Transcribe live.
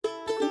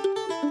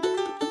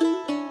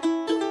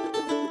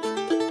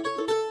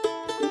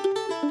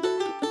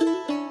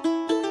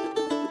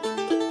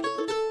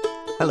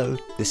Hello,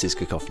 this is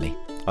Cacophony.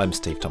 I'm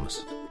Steve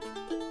Thomas.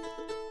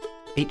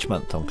 Each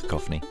month on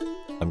Cacophony,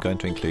 I'm going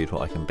to include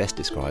what I can best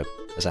describe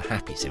as a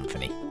happy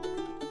symphony,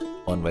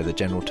 one where the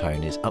general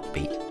tone is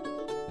upbeat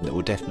and that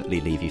will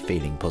definitely leave you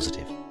feeling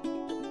positive.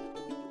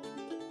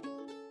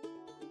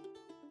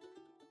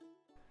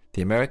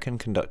 The American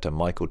conductor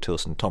Michael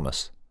Tilson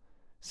Thomas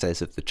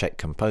says of the Czech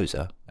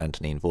composer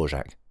Antonín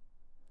Dvořák,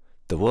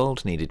 "The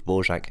world needed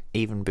Dvořák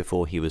even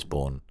before he was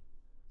born,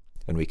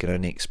 and we can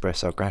only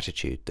express our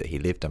gratitude that he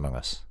lived among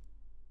us.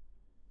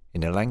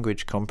 In a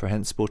language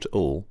comprehensible to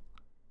all,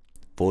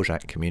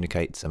 Dvořák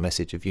communicates a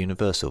message of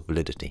universal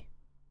validity,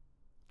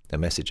 a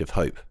message of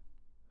hope,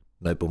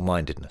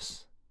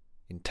 noble-mindedness,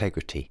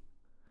 integrity,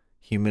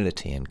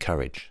 humility and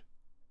courage."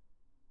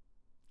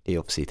 He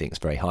obviously thinks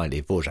very highly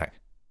of Dvořák.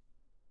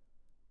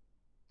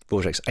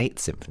 Dvořák's Eighth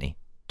Symphony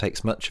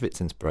takes much of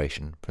its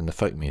inspiration from the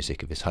folk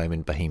music of his home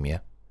in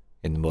Bohemia,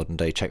 in the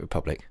modern-day Czech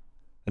Republic,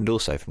 and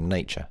also from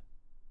nature.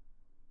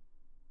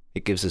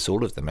 It gives us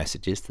all of the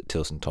messages that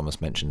Tilson Thomas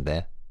mentioned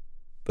there,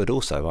 but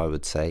also, I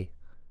would say,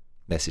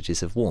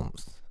 messages of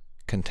warmth,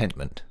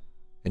 contentment,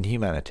 and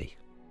humanity.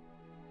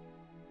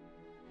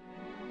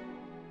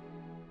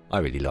 I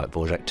really like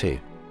Dvořák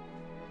too,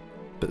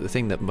 but the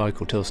thing that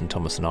Michael Tilson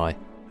Thomas and I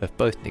have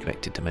both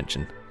neglected to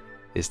mention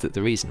is that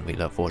the reason we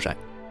love Dvořák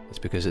is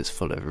because it's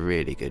full of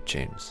really good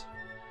tunes.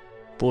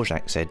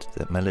 Dvořák said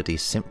that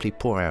melodies simply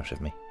pour out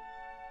of me,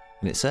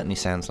 and it certainly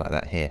sounds like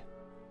that here.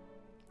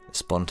 A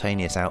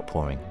spontaneous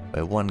outpouring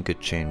where one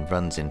good tune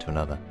runs into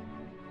another.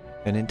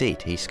 And indeed,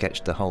 he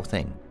sketched the whole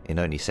thing in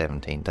only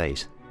 17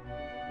 days,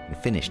 and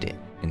finished it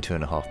in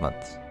 2.5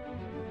 months.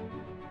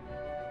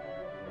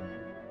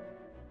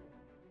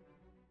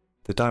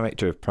 The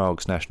director of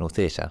Prague's National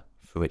Theatre,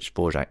 for which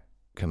Dvořák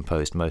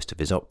composed most of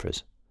his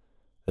operas,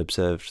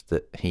 observed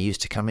that he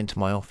used to come into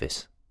my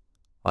office,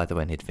 either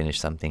when he'd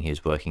finished something he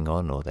was working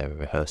on or they were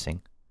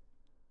rehearsing.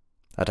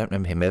 I don't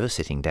remember him ever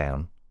sitting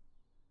down.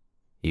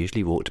 He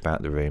usually walked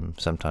about the room,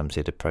 sometimes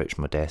he'd approach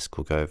my desk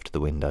or go over to the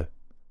window,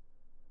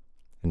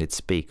 and he'd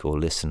speak or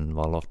listen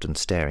while often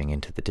staring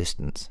into the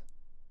distance.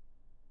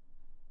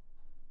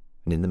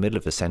 And in the middle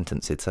of a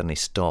sentence he'd suddenly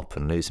stop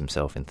and lose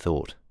himself in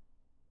thought.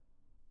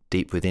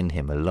 Deep within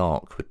him a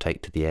lark would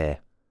take to the air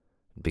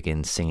and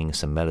begin singing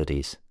some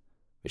melodies,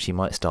 which he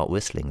might start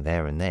whistling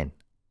there and then.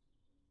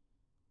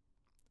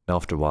 And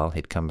after a while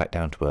he'd come back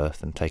down to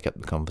earth and take up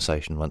the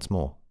conversation once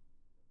more.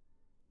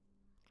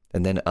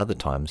 And then at other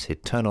times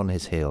he'd turn on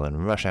his heel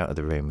and rush out of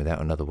the room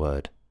without another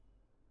word,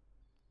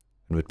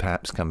 and would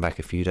perhaps come back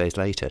a few days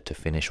later to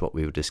finish what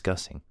we were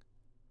discussing.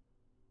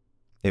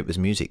 It was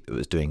music that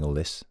was doing all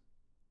this.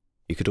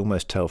 You could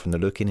almost tell from the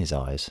look in his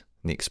eyes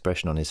and the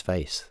expression on his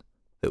face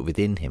that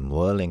within him,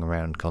 whirling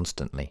around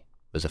constantly,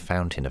 was a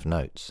fountain of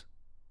notes.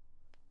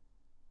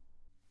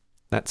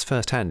 That's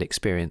first-hand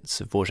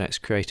experience of Dvořák's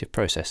creative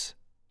process,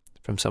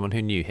 from someone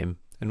who knew him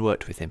and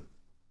worked with him.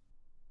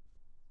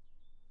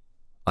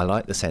 I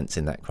like the sense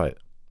in that quote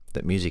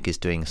that music is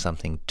doing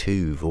something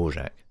to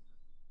Dvořák,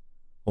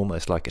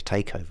 almost like a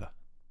takeover.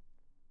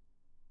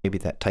 Maybe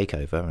that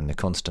takeover and the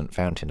constant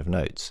fountain of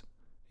notes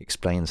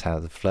explains how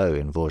the flow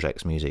in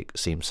Dvořák's music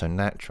seems so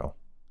natural,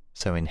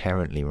 so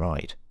inherently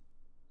right.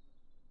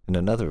 And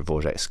another of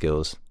Dvořák's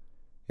skills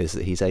is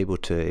that he's able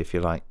to, if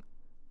you like,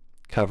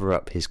 cover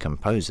up his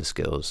composer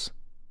skills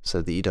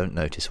so that you don't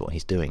notice what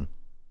he's doing.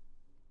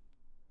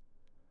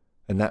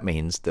 And that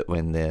means that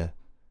when the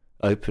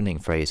opening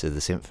phrase of the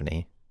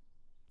symphony,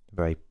 a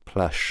very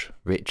plush,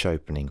 rich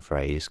opening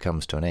phrase,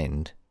 comes to an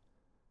end,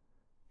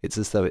 it's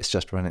as though it's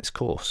just run its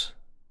course.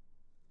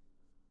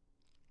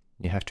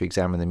 You have to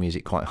examine the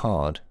music quite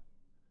hard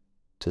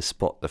to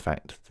spot the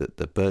fact that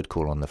the bird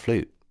call on the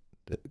flute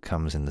that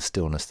comes in the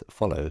stillness that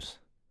follows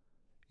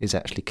is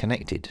actually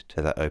connected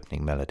to that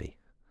opening melody.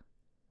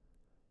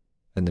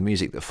 And the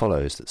music that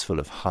follows, that's full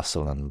of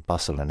hustle and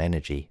bustle and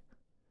energy,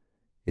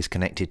 is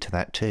connected to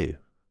that too.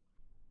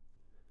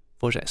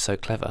 Dvořák's so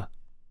clever,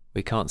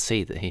 we can't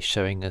see that he's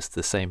showing us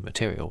the same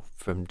material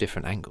from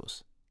different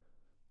angles.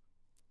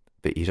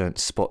 But you don't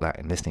spot that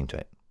in listening to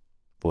it.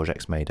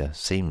 Dvořák's made a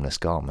seamless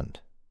garment,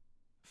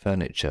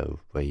 furniture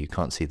where you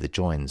can't see the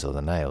joins or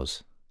the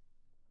nails.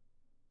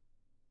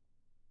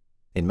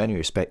 In many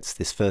respects,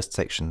 this first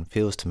section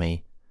feels to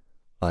me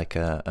like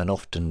an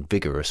often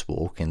vigorous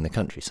walk in the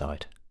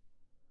countryside.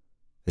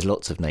 There's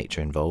lots of nature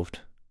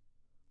involved.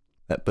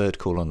 That bird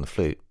call on the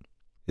flute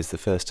is the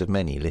first of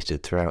many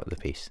littered throughout the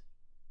piece.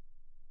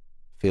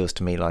 Feels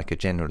to me like a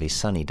generally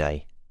sunny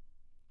day,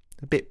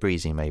 a bit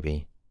breezy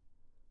maybe,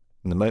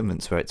 and the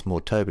moments where it's more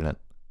turbulent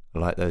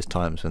are like those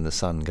times when the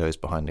sun goes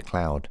behind a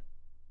cloud.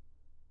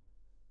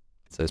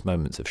 It's those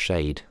moments of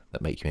shade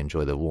that make you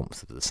enjoy the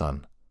warmth of the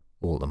sun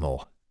all the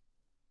more.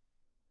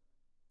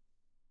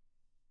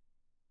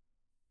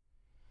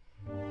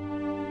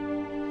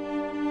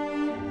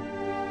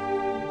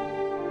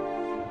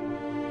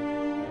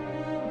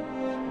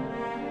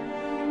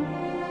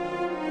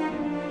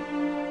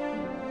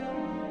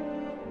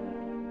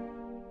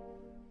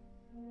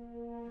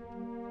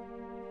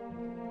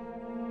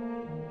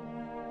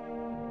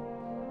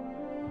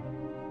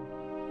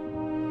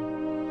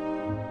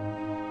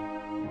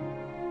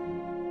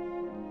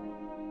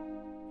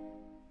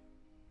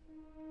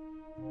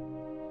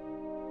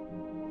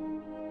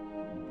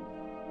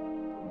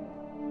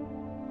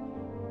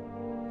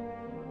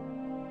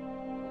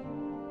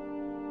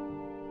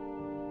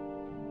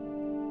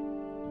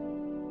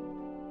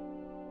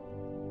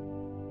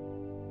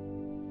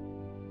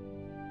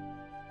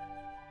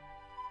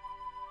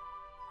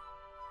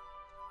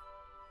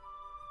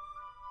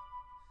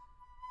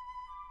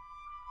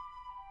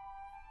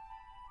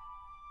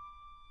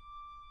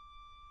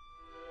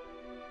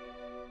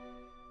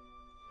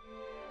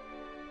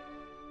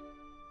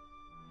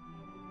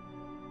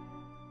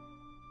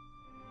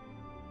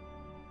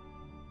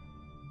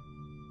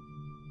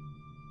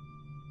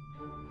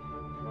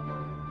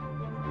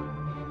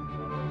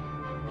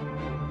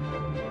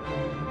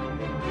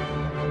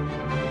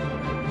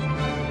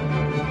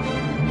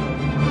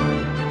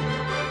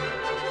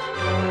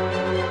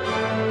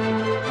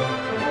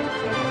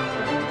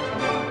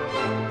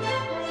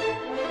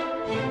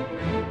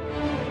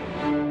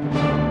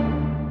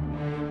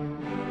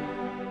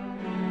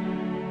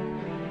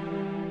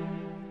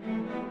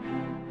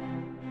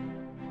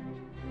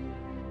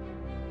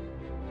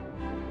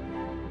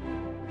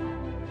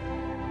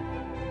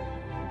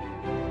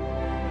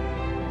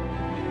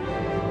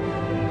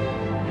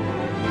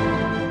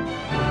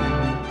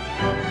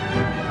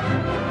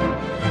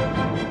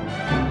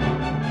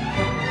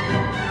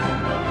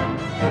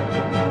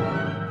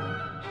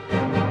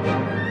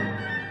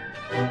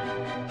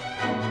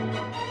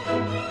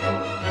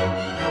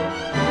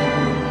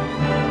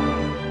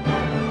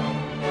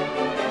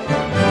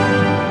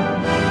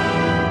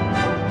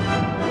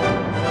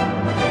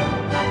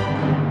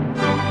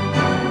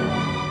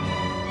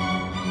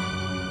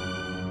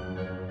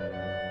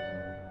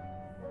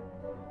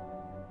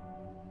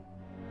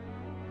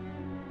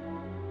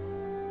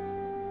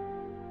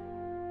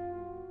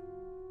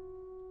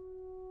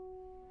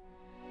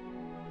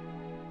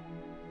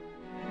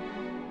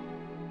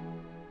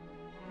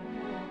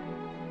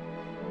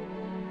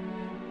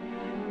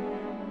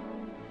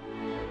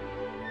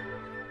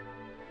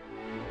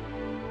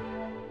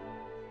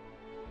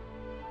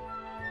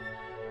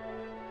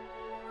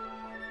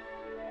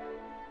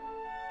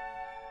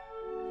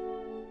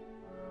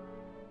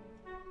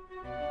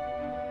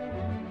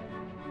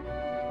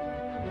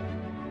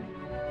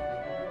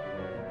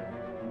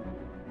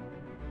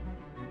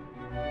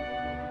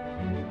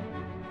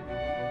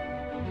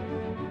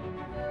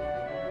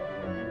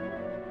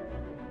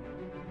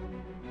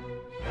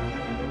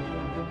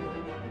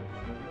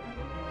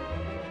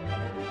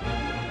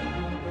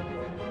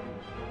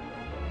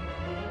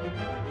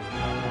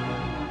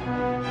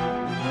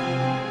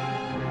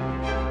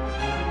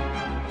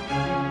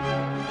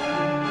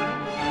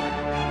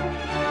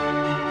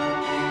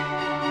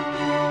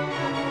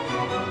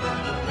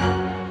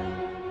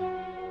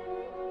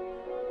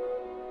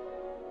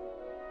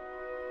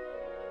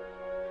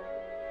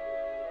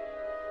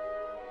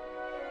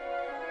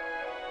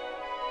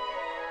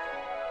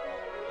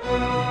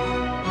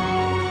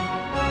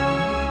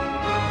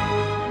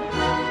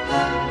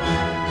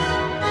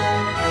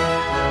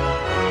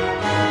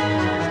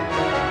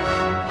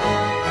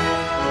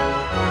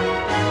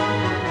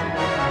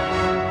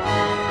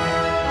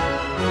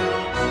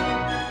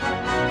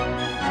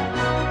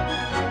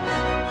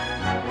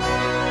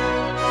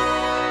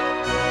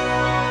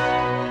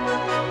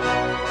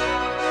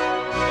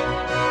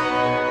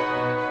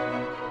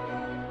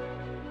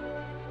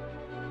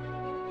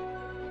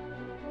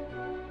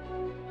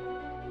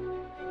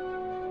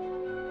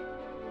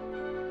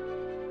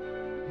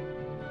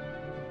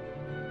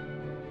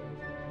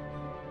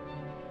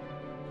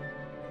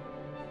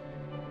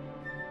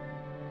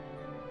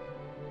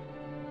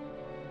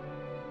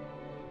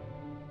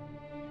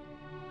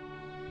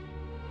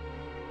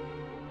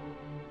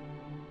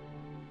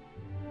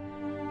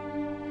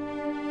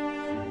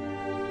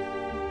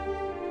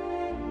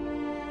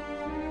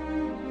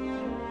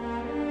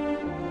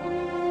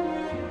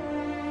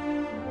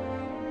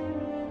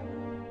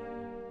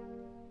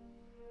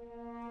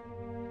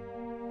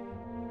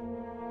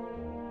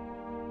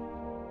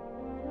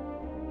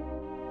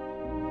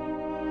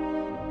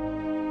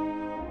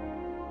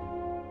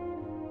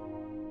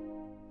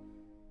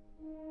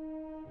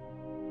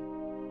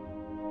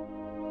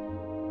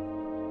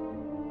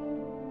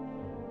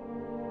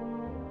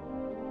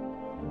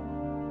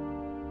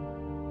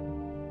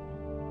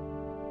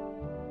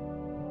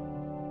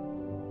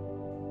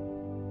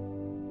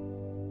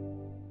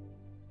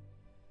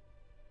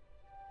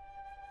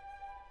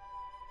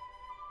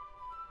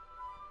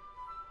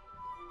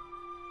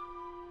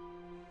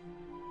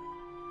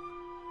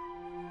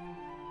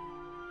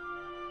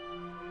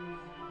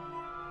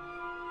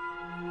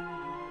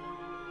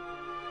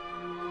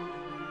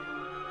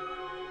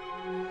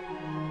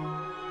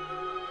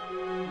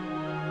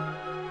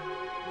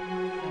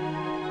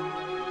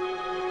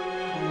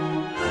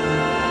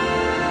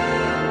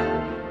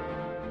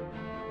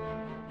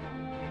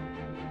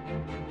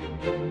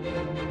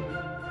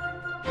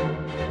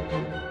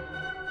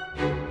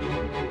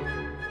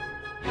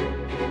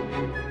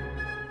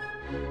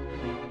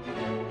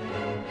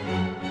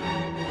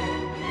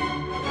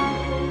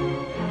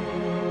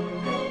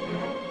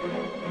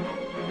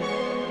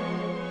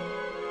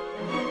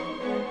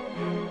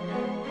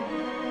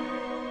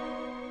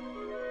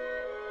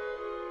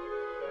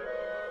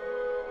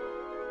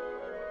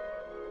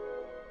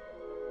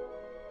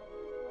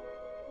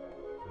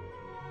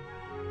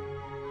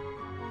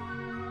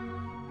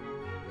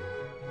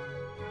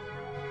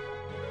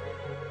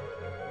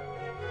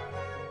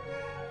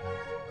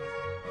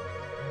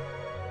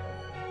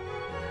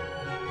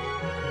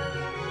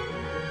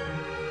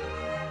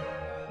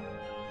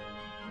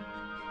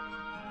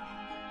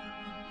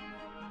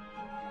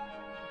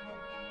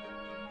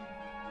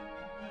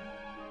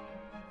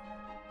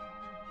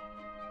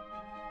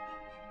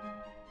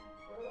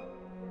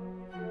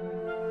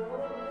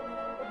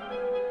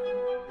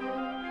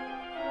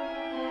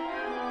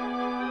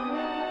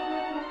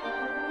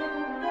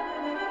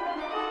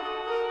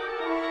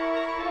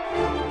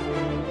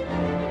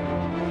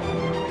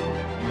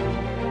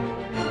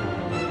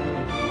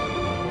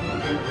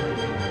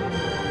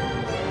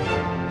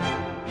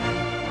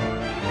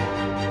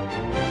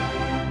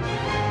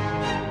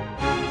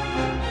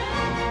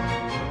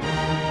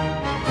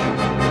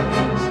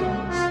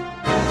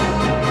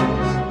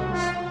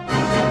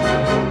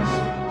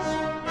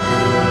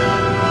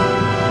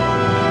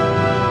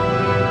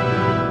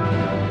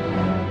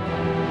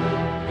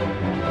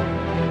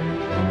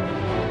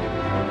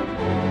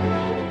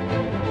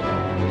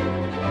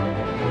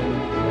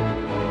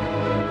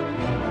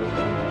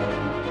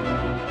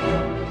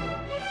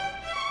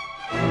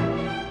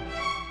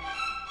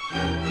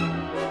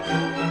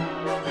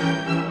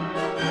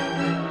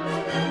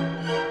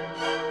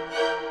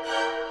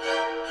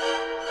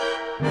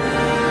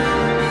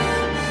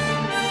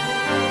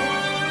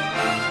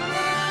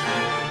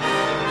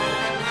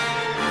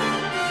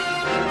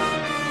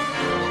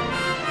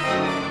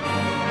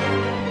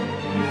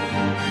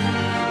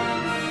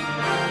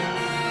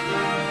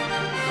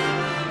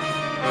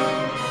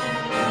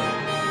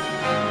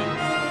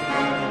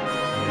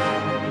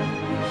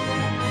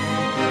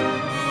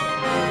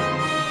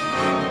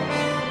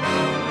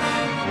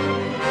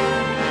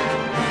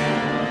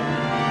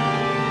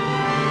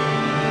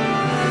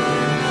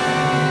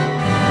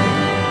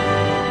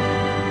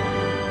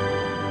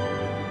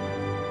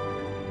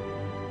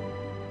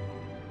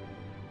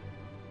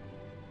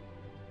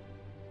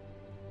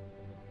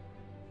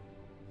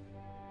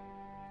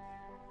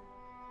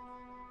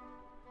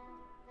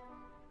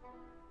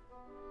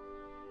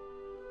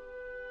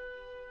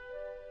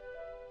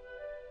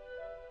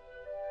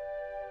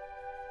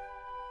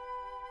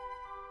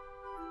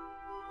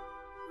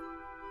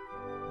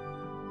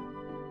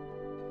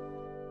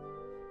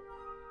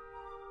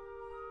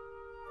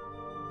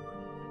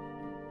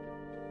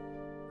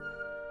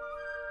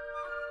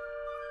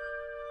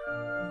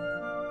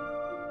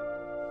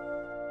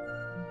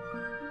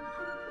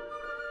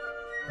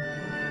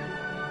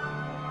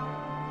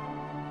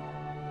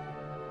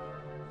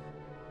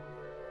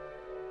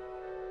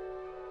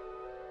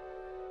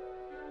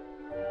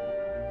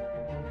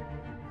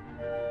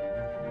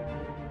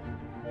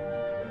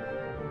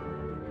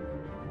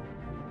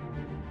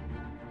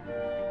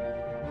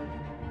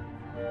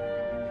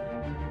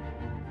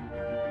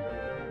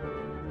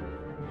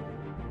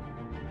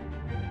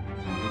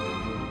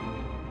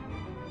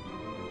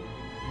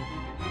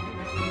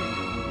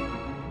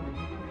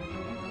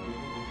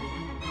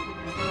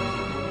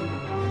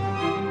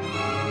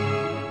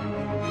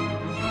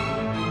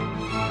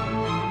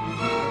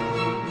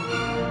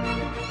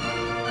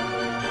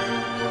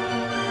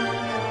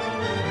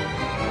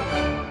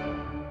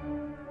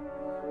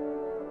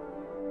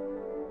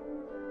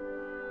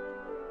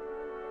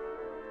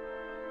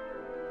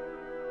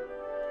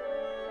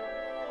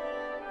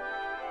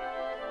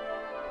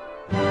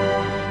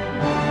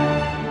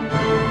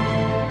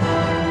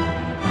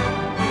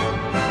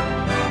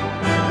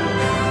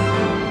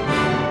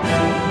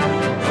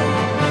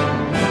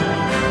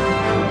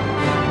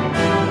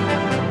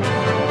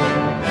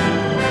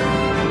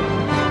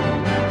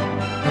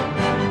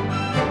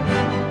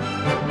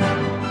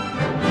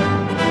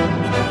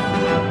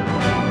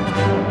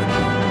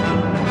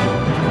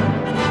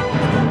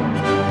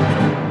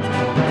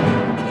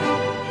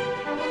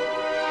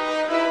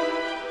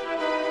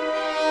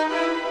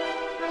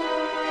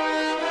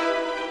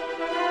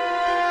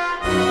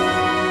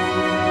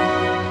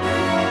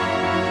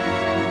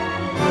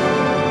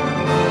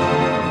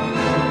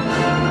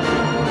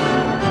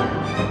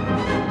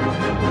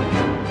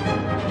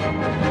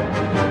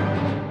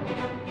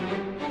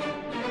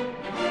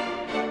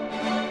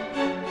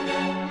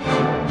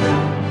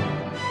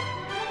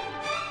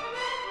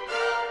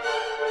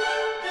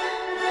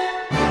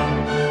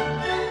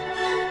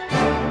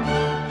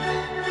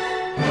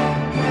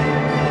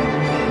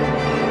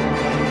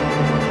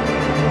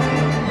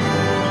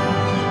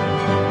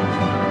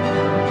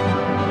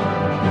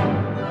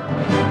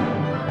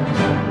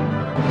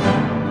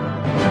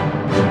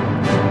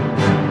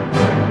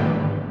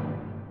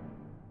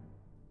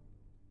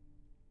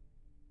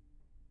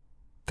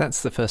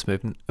 That's the first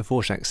movement of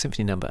Dvorak's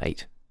Symphony No.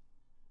 8.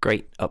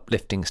 Great,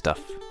 uplifting stuff.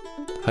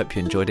 Hope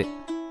you enjoyed it.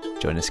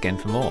 Join us again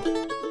for more.